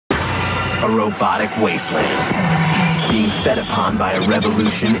a robotic wasteland, being fed upon by a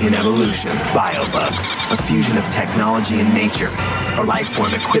revolution in evolution. B.I.O Bugs, a fusion of technology and nature, a life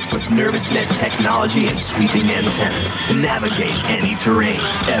form equipped with nervous net technology and sweeping antennas to navigate any terrain,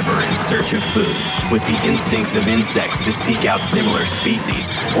 ever in search of food, with the instincts of insects to seek out similar species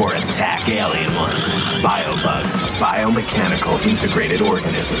or attack alien ones. B.I.O Bugs, biomechanical integrated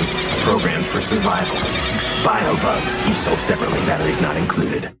organisms programmed for survival. B.I.O Bugs, each sold separately, batteries not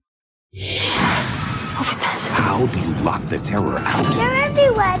included. What was that? How do you lock the terror out? They're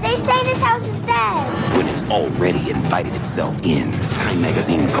everywhere. They say this house is theirs. When it's already invited itself in. Time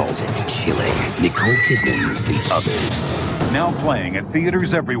magazine calls it chilling. Nicole Kidman, The Others. Now playing at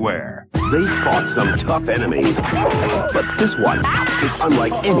theaters everywhere. They've fought some tough enemies, but this one is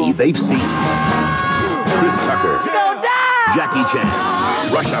unlike any they've seen. Chris Tucker, Jackie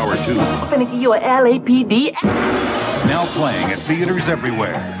Chan, Rush Hour 2. I'm gonna give you a LAPD. Now playing at theaters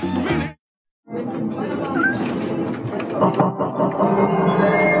everywhere.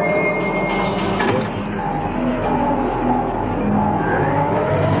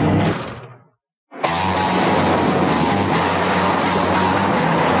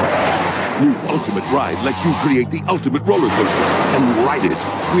 New Ultimate Ride lets you create the ultimate roller coaster and ride it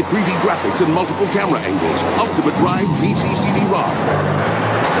with 3D graphics and multiple camera angles. Ultimate Ride DC CD-ROM.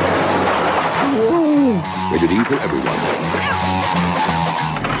 Rated E for everyone.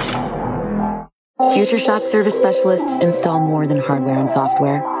 Future Shop service specialists install more than hardware and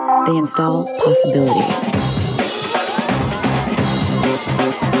software. They install possibilities.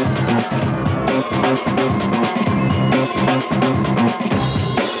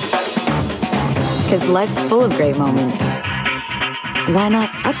 Because life's full of great moments. Why not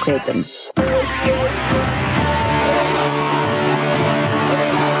upgrade them?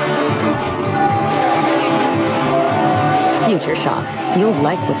 Future Shop. You'll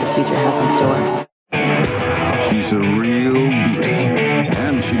like what the future has in store. She's a real beauty,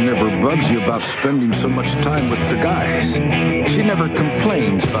 and she never bugs you about spending so much time with the guys. She never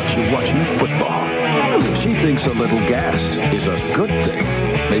complains about you watching football. She thinks a little gas is a good thing.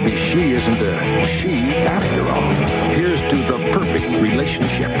 Maybe she isn't a she after all. Here's to the perfect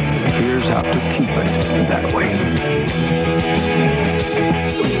relationship. Here's how to keep it that way.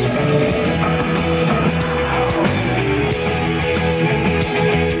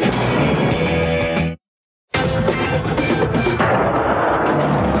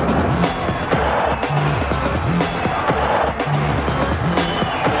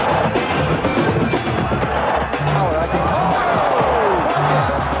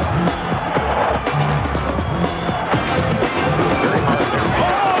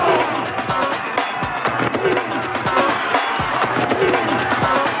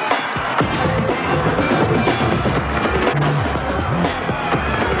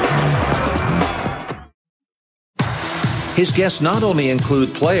 His guests not only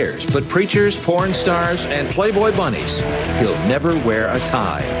include players, but preachers, porn stars, and Playboy bunnies. He'll never wear a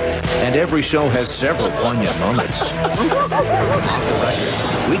tie. And every show has several poignant moments.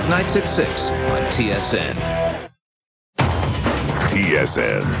 Weeknights at 6 on TSN.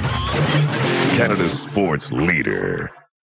 TSN, Canada's sports leader.